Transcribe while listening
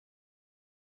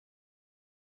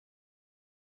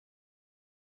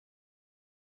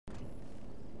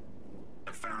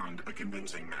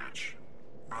convincing match.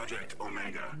 Project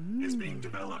Omega is being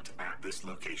developed at this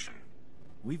location.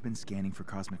 We've been scanning for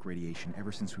cosmic radiation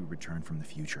ever since we returned from the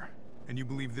future. And you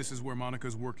believe this is where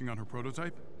Monica's working on her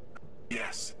prototype?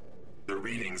 Yes. The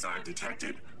readings I've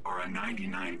detected are a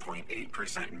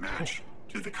 99.8% match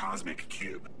to the cosmic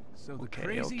cube. So the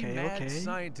crazy mad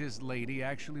scientist lady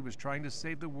actually was trying to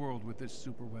save the world with this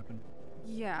super weapon.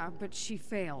 Yeah, but she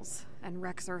fails and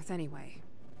wrecks Earth anyway.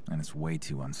 And it's way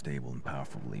too unstable and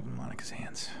powerful to leave in Monica's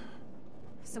hands.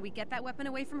 So we get that weapon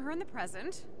away from her in the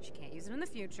present. She can't use it in the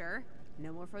future.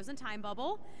 No more frozen time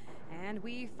bubble. And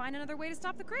we find another way to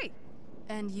stop the Kree.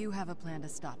 And you have a plan to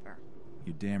stop her.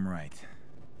 You're damn right.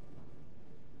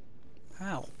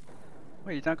 How?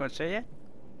 Wait, you're not gonna say it?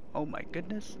 Oh my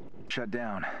goodness. Shut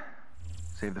down.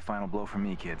 Save the final blow for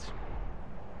me, kids.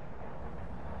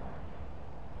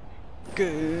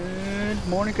 Good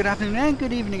morning, good afternoon, and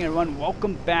good evening, everyone.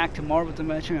 Welcome back to Marvel's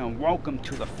Dimension, and welcome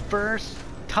to the first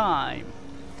time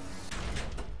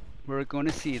we're going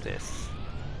to see this.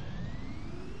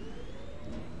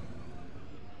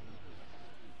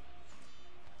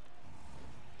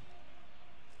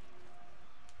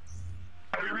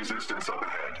 Heavy resistance up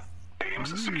ahead.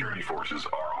 AIM's security forces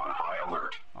are on high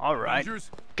alert. Alright.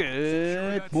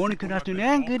 Good morning, good afternoon,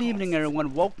 and good evening,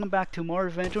 everyone. Welcome back to more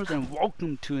Avengers, and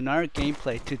welcome to another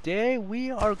gameplay. Today,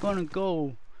 we are going to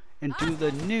go and do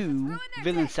the new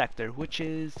villain sector, which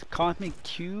is Cosmic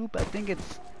Cube. I think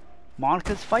it's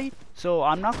Monica's fight. So,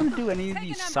 I'm not going to do any of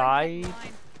these side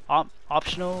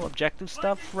optional objective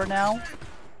stuff right now.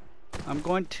 I'm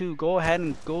going to go ahead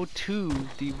and go to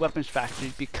the weapons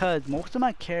factory because most of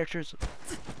my characters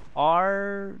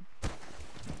are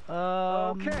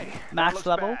max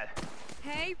level. Bad.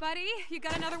 Hey, buddy, you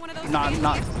got another one of those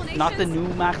not the new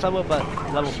max level, but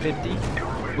level 50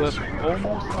 with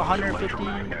almost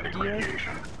 150 gear.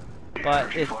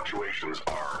 But it fluctuations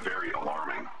are very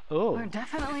alarming. Oh, we're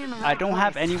definitely in the right I don't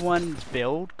have place. anyone's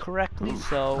build correctly,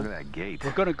 so Look at that gate.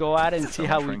 we're gonna go at it and see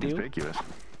how we do.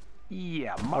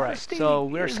 Yeah, Alright, so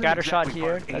we're scattershot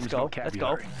here. Let's go. Let's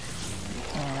go.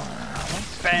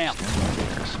 Bam!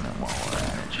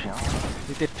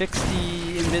 Did they fix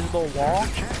the invisible wall?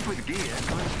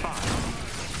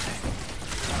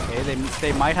 Okay,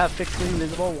 they might have fixed the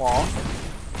invisible wall.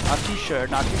 Not too sure,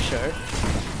 not too sure.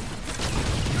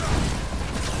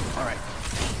 Alright.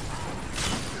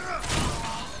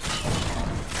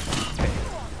 Okay.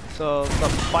 So the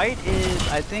fight is,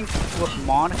 I think, with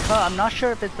Monica. I'm not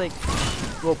sure if it's like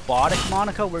robotic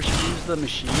Monica where she uses the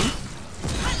machine,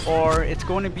 or it's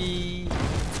going to be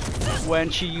when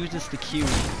she uses the cube.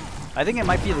 I think it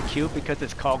might be the cube because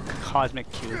it's called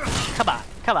Cosmic Cube. Come on,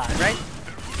 right?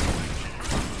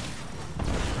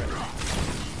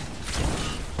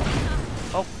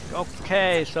 Oh,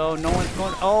 okay, so no one's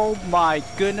going. Oh my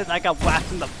goodness, I got whacked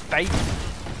in the face.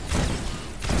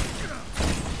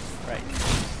 Right.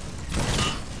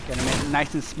 Gotta make it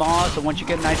nice and small, so once you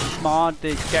get nice and small,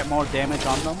 they get more damage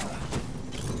on them.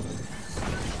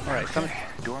 Alright, some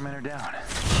doormen are down.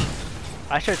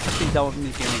 I should have took these down in the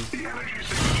beginning.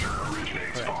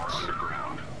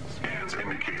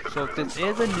 So this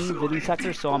is a new villain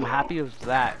sector, so I'm happy with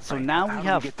that. So now we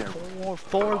have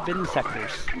four villain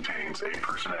sectors. Contains a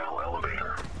personnel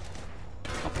elevator.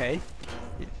 Okay.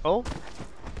 Oh.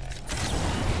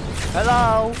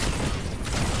 Hello.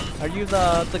 Are you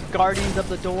the guardians of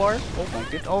the door? Oh my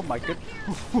good. Oh my good.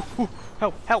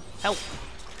 Help! Help! Help!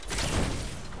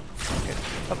 Okay.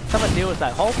 Someone deal with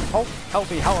that. Help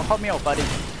me! Help me out, buddy.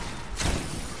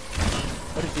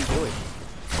 What is he doing?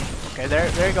 Okay,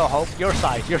 there you go, Hope. Your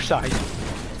side. Okay.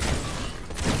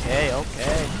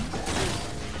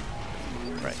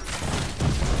 Right.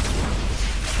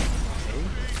 Okay.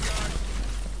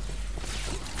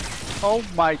 Oh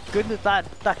my goodness, that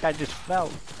guy just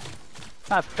fell.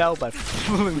 Not fell, but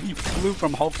he flew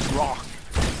from Hulk's rock.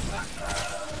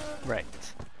 Right.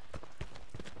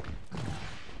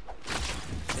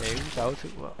 Okay, so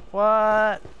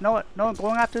what? No one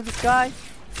going after this guy?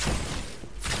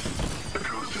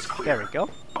 There we go.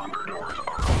 Oh,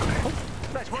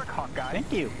 nice work, Hawkeye.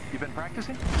 Thank you. You've been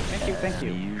practicing? Thank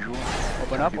you. Usual.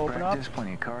 Open up.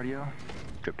 Plenty of cardio.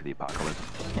 Trip to the apocalypse.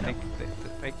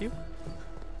 Thank you.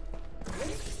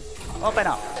 Open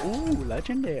up. Ooh,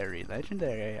 legendary.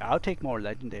 I'll take more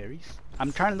legendaries.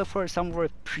 I'm trying to look for some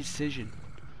with precision.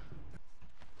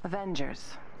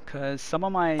 Avengers. Because some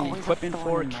of my equipment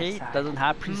for Kate doesn't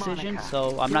have precision,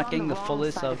 so I'm not getting the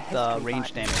fullest of the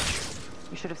range damage.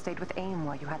 You should have stayed with AIM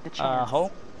while you had the chance.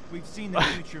 Hope? We've seen the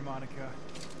future, Monica.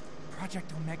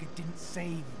 Project Omega didn't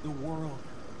save the world.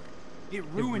 It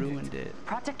ruined it.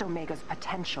 Project Omega's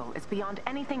potential is beyond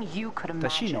anything you could imagine.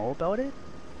 Does she know about it?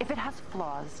 If it has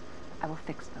flaws, I will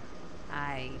fix them.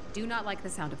 I do not like the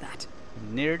sound of that.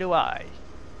 Neither do I.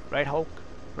 Right, Hulk?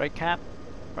 Right, Cap?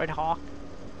 Right, Hawk?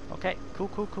 Okay,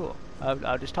 cool.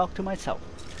 I'll just talk to myself.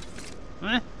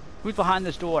 Who's behind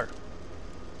this door?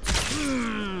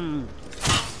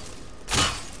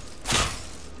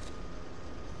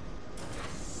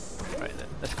 Alright then,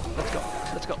 let's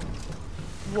go.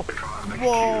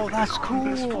 Whoa, that's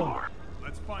cool.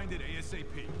 Let's find it ASAP.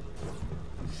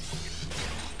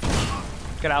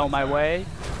 Get out of my way.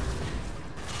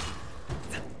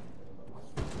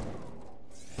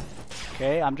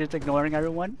 Okay, I'm just ignoring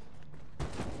everyone.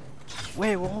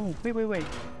 Wait.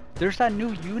 There's that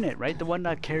new unit, right? The one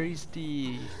that carries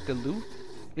the loot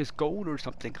is gold or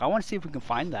something. I want to see if we can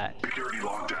find that. Security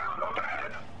lockdown up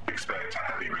ahead. Expect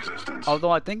heavy resistance.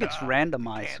 Although I think it's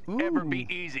randomized. Can't ever be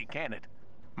easy, can it?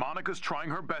 Monica's trying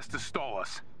her best to stall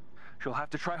us. She'll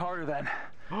have to try harder then.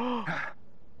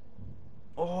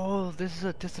 Oh, this is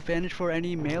a disadvantage for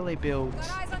any melee builds.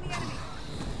 Got eyes on the enemy.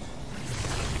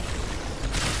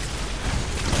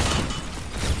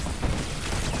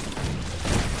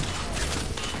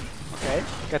 Okay,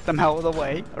 get them out of the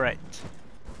way. Alright.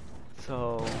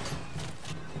 So...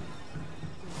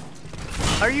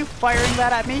 Are you firing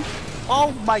that at me?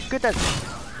 Oh my goodness!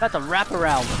 That's a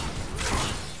wraparound.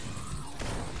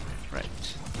 Right.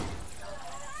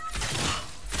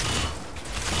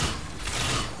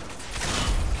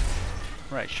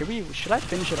 Right, should I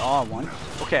finish it all at once?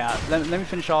 Okay, let me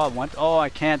finish all at once. Oh, I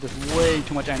can't. There's way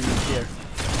too much enemies here.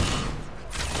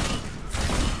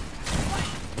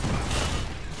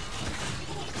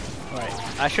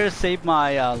 Right, I should have saved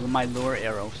my my lure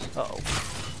arrows. Uh-oh.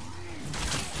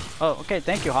 Oh, okay,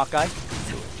 thank you, Hawkeye.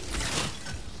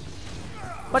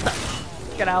 What the?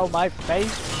 Get out of my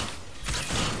face!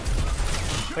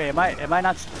 Wait, am I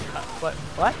not?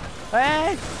 What?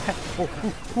 Hey!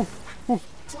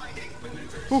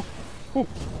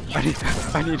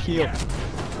 I need heal.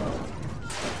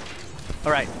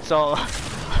 All right, so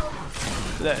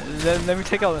let me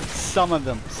take out some of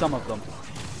them.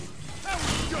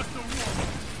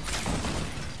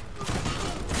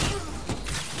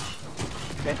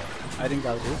 Okay, I think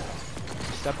that'll do.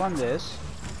 Step on this.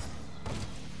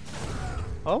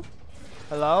 Oh,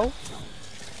 hello.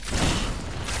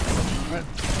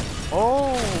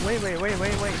 Oh, wait.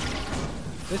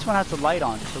 This one has the light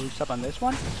on, so we step on this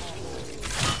one.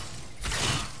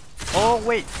 Oh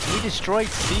wait, we destroyed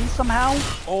C somehow?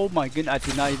 Oh my goodness, I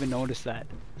did not even notice that.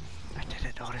 I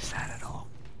didn't notice that at all.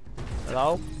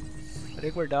 Hello? I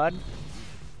think we're done.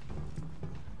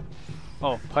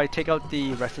 Oh, probably take out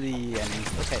the rest of the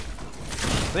enemies. Okay.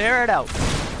 Clear it out.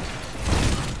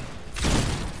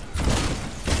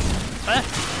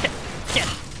 Get.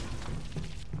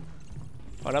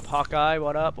 What up, Hawkeye?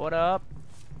 What up?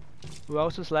 Who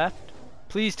else is left?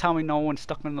 Please tell me no one's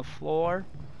stuck on the floor.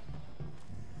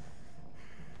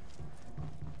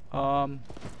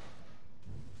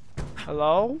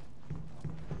 Hello?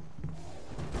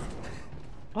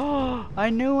 Oh, I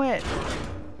knew it!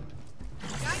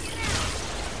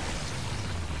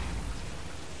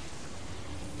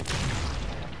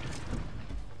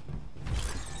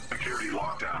 Security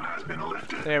lockdown has been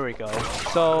lifted. There we go.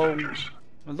 So, it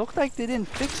looked like they didn't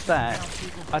fix that.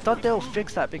 I thought they'll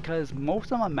fix that because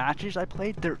most of my matches I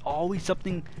played, there's always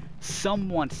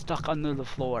someone stuck under the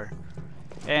floor.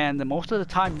 And most of the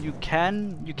time you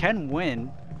can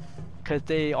win because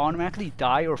they automatically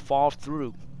die or fall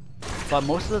through. But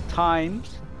most of the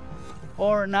times,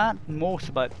 or not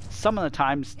most, but some of the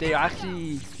times, they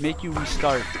actually make you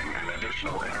restart.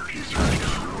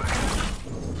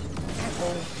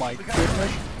 Oh my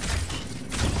goodness.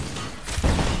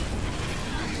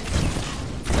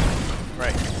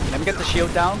 Right, let me get the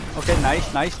shield down. Okay,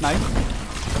 nice.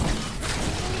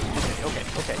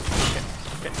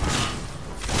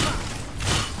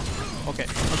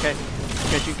 Okay.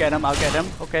 Get you get him, I'll get him.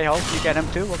 Okay, Hulk, you get him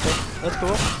too. Okay, that's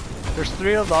cool. There's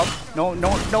 3 of them. No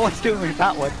one's doing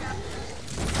that one.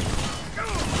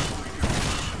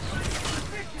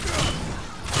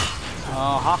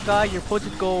 Hawkeye, you're supposed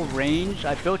to go range.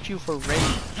 I built you for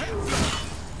range.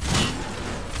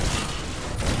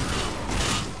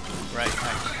 Right.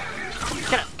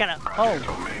 Get up.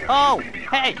 Oh,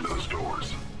 hey.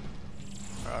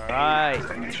 Alright.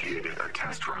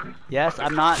 Yes,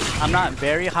 I'm not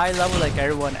very high level like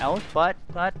everyone else, but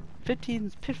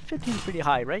 15's pretty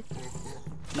high, right?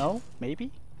 No?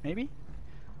 Maybe?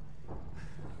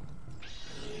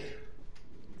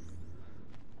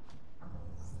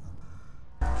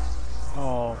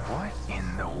 Oh, what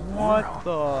in the what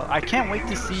the? I can't wait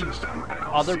to see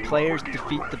other players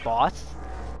defeat the boss.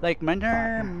 Like,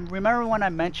 remember when I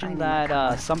mentioned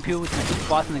that some people would defeat the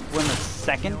boss in like 1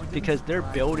 second because their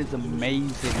build is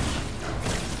amazing.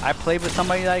 I played with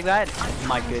somebody like that.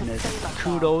 My goodness,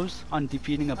 kudos on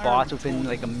defeating a boss within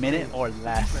like a minute or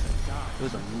less. It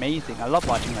was amazing. I love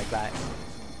watching like that.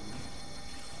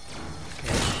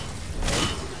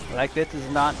 Okay. Like this is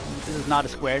not a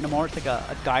square anymore. It's like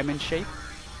a diamond shape.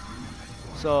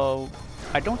 So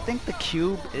I don't think the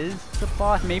cube is the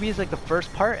boss. Maybe it's like the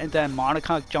first part and then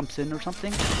Monica jumps in or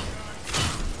something.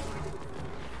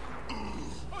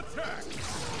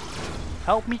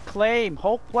 Help me claim!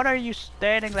 Hulk, what are you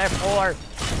standing there for?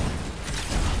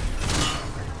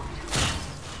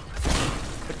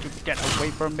 Could you get away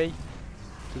from me?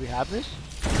 Do we have this?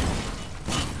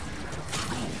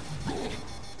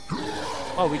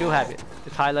 Oh, we do have it.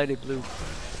 It's highlighted blue.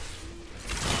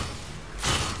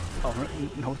 Oh,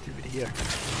 no, it's even here.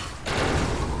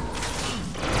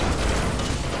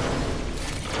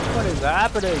 What is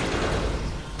happening?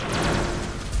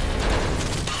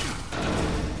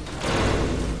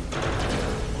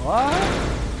 What?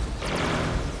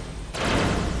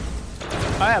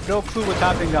 I have no clue what's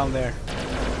happening down there.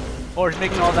 Or it's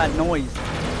making all that noise.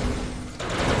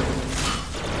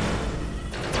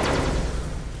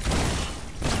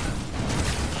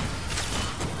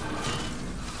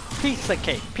 Pizza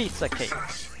cake, pizza cake.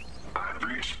 I've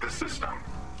reached the system.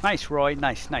 Nice, Roy.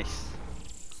 Nice, nice.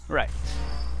 Right.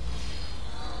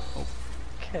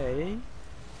 Okay.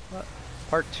 What?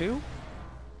 Part 2?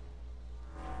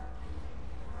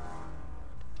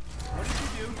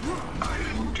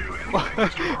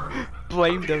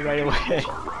 Blamed it right away.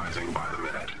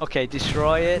 Okay,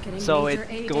 destroy it so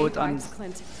it goes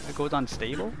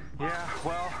unstable. Yeah,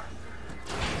 well.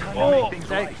 Oh,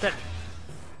 that.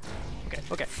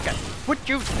 Okay. Would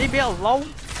you leave me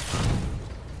alone?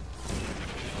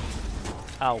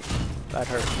 Ow, that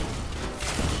hurt.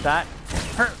 That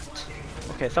hurt.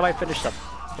 Okay, somebody finished up.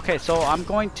 Okay, so I'm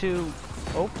going to.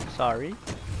 Oh, sorry.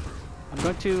 I'm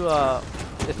going to.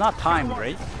 It's not timed,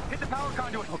 right?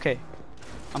 Okay.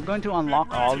 I'm going to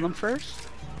unlock all of them first.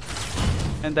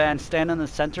 And then stand in the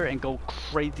center and go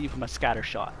crazy from a scatter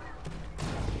shot.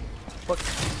 What?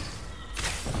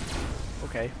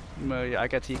 Okay. I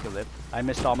guess he could live. I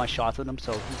missed all my shots with him,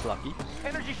 so he's lucky.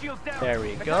 There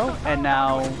we go. And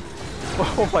now...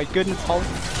 Oh my goodness, Hulk.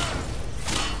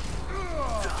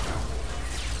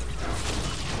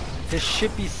 This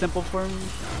should be simple for me.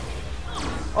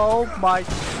 Oh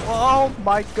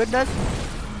my goodness.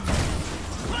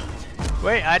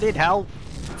 Wait, I need help.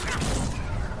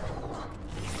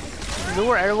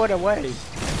 Lure everyone away.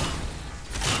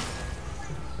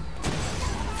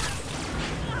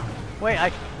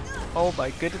 Wait, oh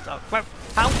my goodness.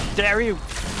 How dare you?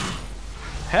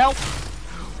 Help!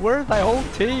 Where's my whole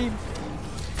team?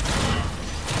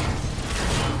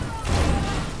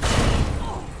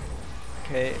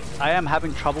 Okay, I am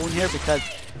having trouble in here because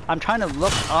I'm trying to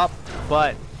look up,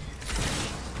 but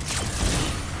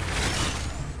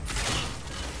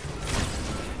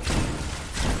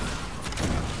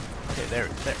okay, there we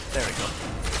go.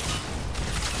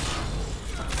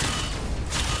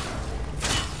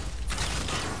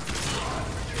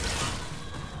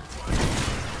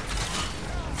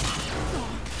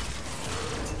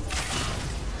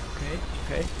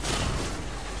 Okay.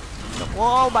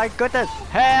 Oh my goodness!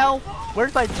 Help!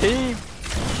 Where's my team?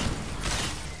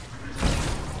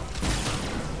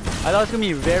 I thought it was gonna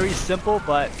be very simple,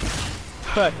 but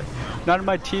none of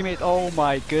my teammates. Oh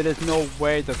my goodness! No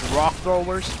way! The rock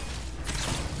throwers.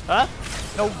 Huh?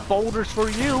 No boulders for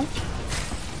you.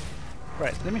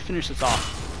 Right. Let me finish this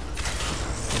off.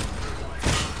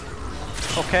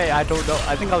 Okay. I don't know.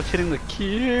 I think I was hitting the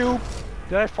cube.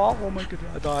 Did I fall? Oh my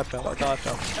goodness. I thought I fell.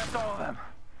 That's all of them.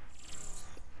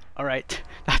 Alright.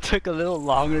 That took a little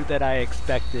longer than I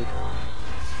expected.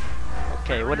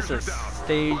 Okay, what is this?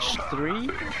 Stage 3?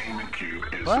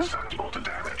 What?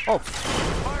 Oh.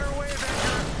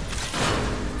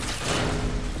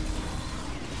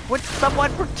 Would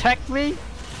someone protect me?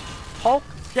 Hulk?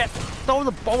 Yeah, throw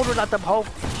the boulders at them, Hulk.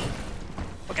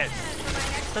 Okay.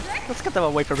 Let's get them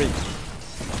away from me.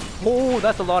 Oh,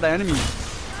 that's a lot of enemies.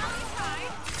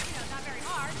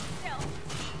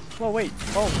 Oh wait,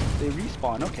 oh, they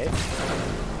respawn, okay.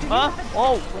 Huh?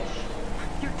 Oh!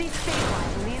 You're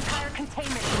destabilizing the entire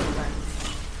containment chamber.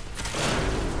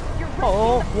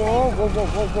 Oh, whoa.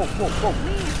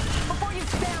 Leave before you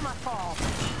spam us all.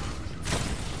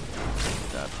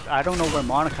 I don't know where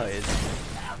Monica is.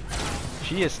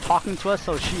 She is talking to us,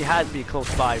 so she has to be close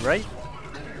by, right?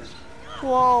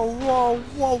 Whoa.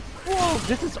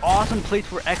 This is awesome place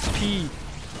for XP.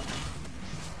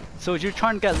 So if you're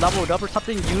trying to get leveled up or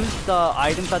something, use the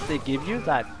items that they give you,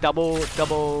 that double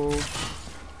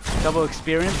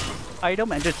experience.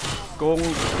 item and just go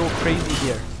crazy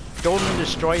here. Don't even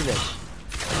destroy this.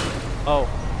 Oh.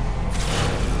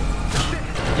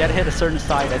 You had to hit a certain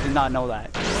side. I did not know that.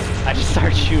 I just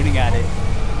started shooting at it.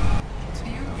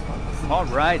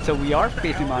 Alright, so we are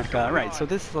facing Monica. Alright, so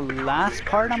this is the last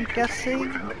part, I'm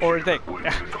guessing? Or the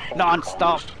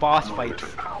non-stop boss fights.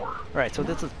 Alright, so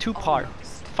this is 2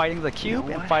 parts. Fighting the cube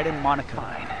and fighting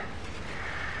Monica.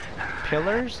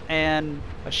 Pillars and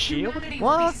a shield?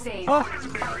 What? Oh.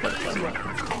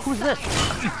 Who's this?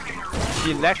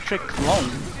 The electric clone.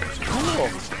 Cool.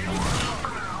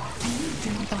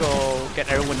 Let's go get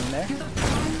everyone in there.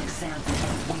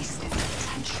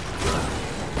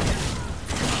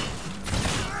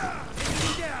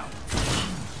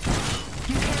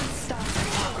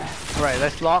 Alright,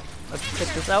 let's check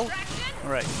this out.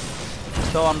 Alright.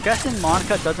 So I'm guessing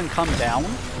Monica doesn't come down.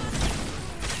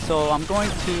 So I'm going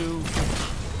to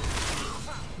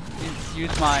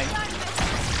use my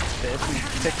this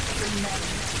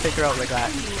and take her out like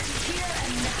that.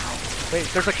 Wait,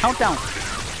 there's a countdown.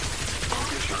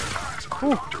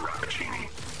 Ooh.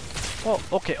 Oh,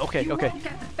 okay.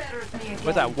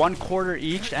 What's that? 1/4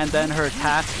 each, and then her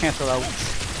attacks cancel out.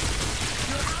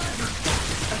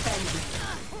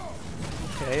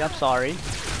 Okay, I'm sorry.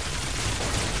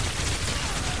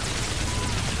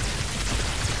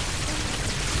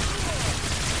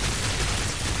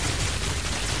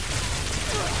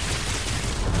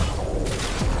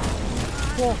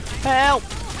 Whoa, help!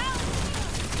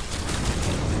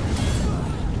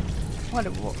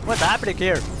 What's happening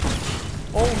here?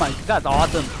 Oh my, that's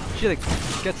awesome. She like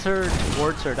gets her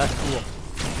towards her. That's cool.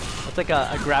 That's like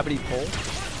a gravity pull.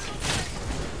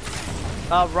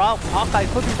 Rob, Hawkeye,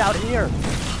 put me down here.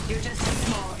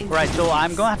 Right, so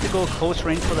I'm gonna have to go close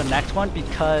range for the next one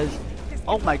because,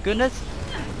 oh my goodness.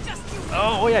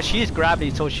 Oh yeah, she is gravity,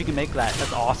 so she can make that.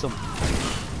 That's awesome.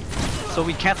 So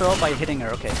we cancel out by hitting her.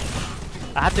 Okay.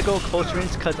 I have to go close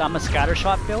range because I'm a scatter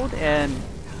shot build, and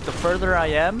the further I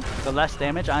am, the less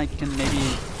damage I can maybe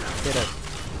hit her.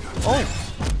 Oh!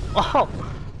 Oh!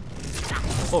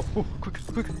 Oh, quick.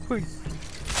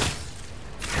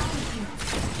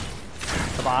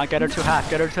 Come on, get her to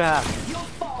half,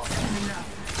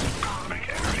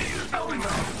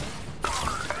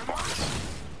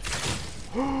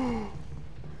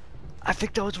 I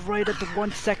think that was right at the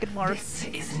 1 second mark. This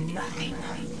is nothing.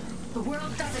 The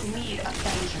world doesn't need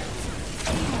Avengers.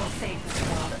 You will save this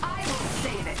world. I will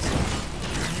save it.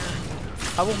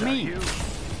 How will me?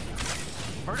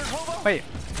 Wait,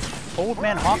 old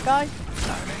man Hawkeye?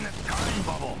 I'm in the time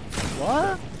bubble.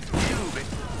 What?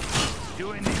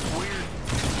 Doing these weird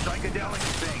psychedelic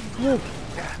things. Whoa.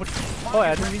 What? Oh,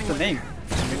 I didn't read the name.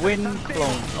 Wind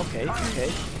clone. Okay.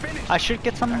 I should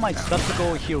get some of my stuff to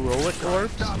go heroic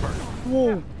orbs.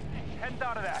 Whoa. Hadn't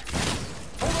thought of that.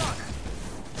 Hold on.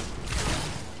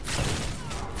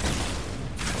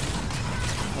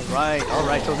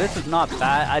 Alright, so this is not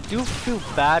bad. I do feel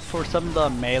bad for some of the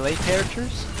melee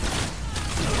characters.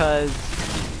 Because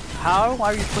how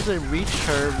are you supposed to reach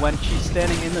her when she's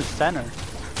standing in the center?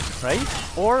 Right?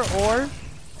 Or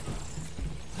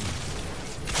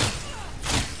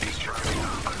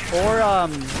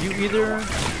you either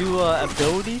do a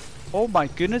ability. Oh my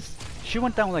goodness, she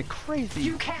went down like crazy.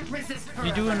 You can't resist her.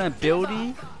 You do an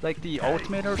ability like the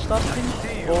ultimate or something,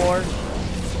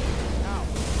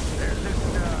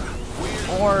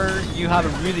 or you have a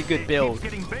really good build.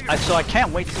 So I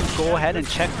can't wait to go ahead and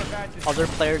check other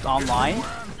players online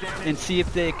and see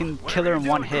if they can kill her in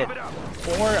one hit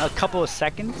or a couple of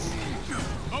seconds.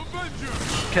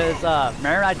 Because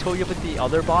remember I told you about the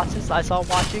other bosses I saw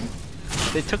watching?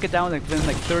 They took it down like within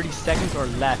like 30 seconds or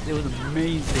less. It was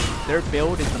amazing. Their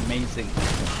build is amazing.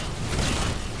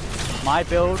 My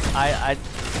build, I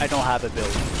don't have a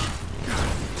build.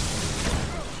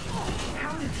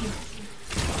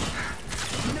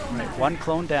 Right, one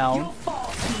clone down.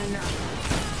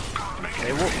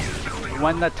 Okay, well,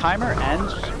 when the timer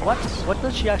ends, what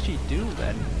does she actually do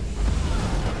then?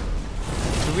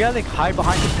 Do we have like hide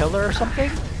behind the pillar or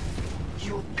something?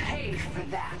 You'll pay for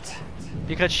that.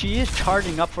 Because she is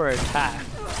charging up for her attack,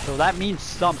 so that means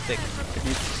something. It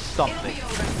means something.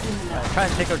 Right, try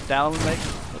to take her down, like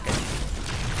okay.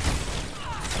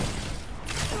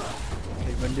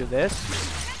 Okay, we're gonna do this,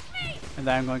 and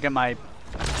then I'm gonna get my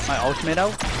ultimate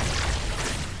out,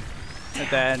 and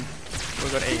then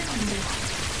we're gonna aim.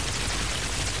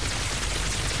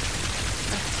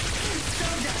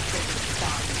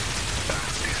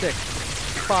 6,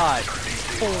 5,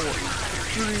 4,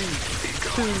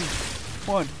 3, 2,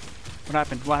 1. What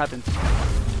happened? What happened?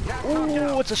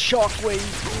 Oh, it's a shockwave.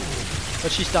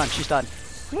 But she's done. She's done.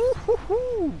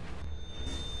 Woo-hoo-hoo.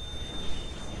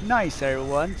 Nice,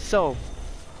 everyone. So,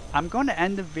 I'm going to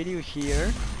end the video here.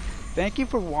 Thank you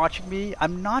for watching me.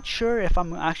 I'm not sure if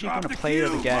I'm actually going to play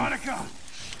it again.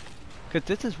 Because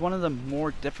this is one of the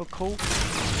more difficult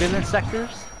villain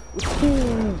sectors.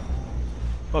 Ooh.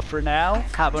 But for now,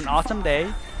 have an awesome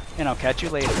day. And I'll catch you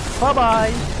later.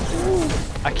 Bye-bye.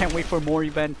 I can't wait for more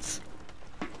events.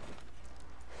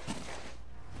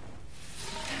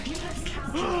 Even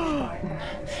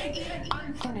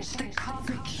unfinished, the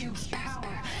Cosmic Cube's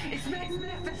power is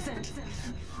magnificent.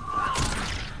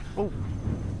 Oh.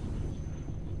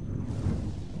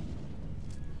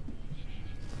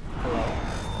 Hello.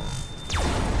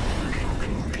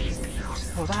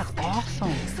 Oh, that's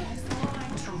awesome. So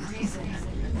blind to reason. This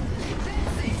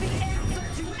is the answer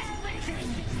to everything.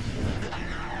 I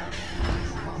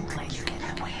won't let you get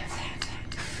away with it.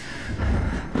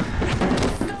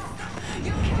 Stop!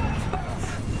 You killed us both!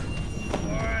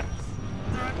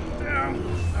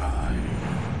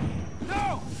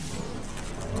 No!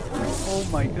 Oh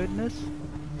my goodness.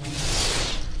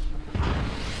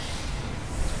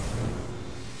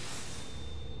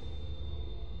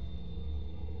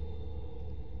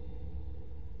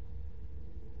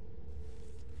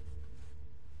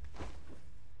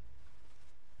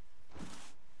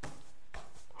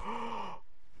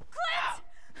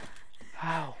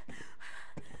 How?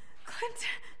 Clint!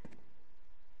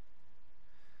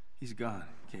 He's gone,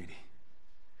 Katie.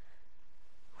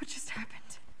 What just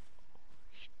happened?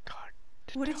 God.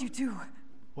 What did you do?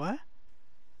 What?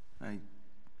 I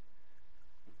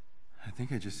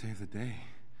think I just saved the day.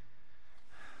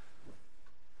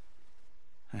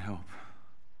 I hope.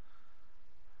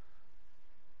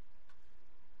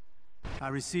 I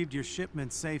received your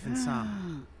shipment safe and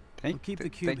sound. We'll keep the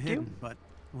cube hidden, but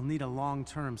we'll need a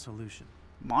long-term solution.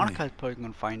 Monica's probably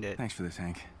gonna find it. Thanks for this,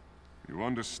 Hank. You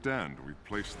understand we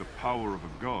place the power of a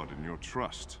god in your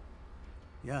trust.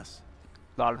 Yes.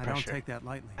 A lot of I pressure. don't take that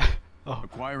lightly.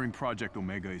 Acquiring Project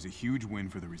Omega is a huge win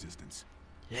for the Resistance.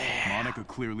 Yeah. Monica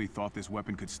clearly thought this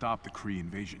weapon could stop the Kree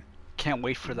invasion. Can't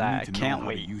wait for We that. need to know Can't how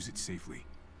wait. to use it safely.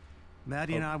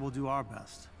 Maddie and I will do our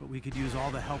best, but we could use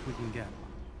all the help we can get.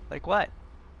 Like what?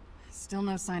 Still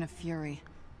no sign of Fury.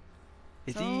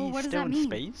 Is So, he what does still that in mean?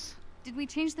 space? Did we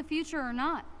change the future or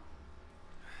not?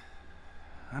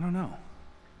 I don't know.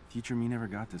 Future me never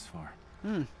got this far.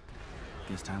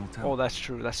 Guess time will tell. Oh, that's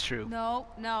true. That's true. No,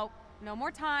 no. No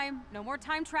more time. No more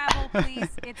time travel, please.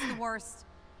 It's the worst.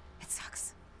 It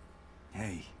sucks.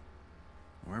 Hey,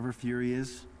 wherever Fury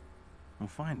is, we'll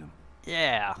find him.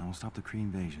 Yeah. And we'll stop the Kree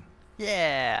invasion.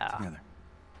 Yeah. Together.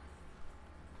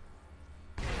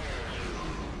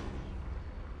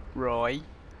 Roy.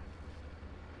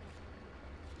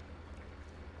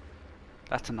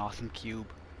 That's an awesome cube.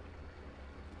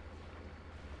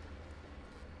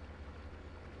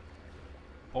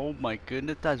 Oh my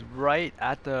goodness, that's right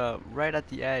at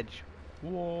the edge.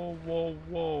 Whoa, whoa,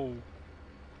 whoa.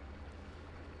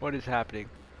 What is happening?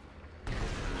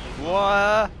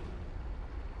 What?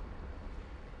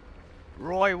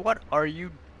 Roy, what are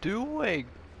you doing?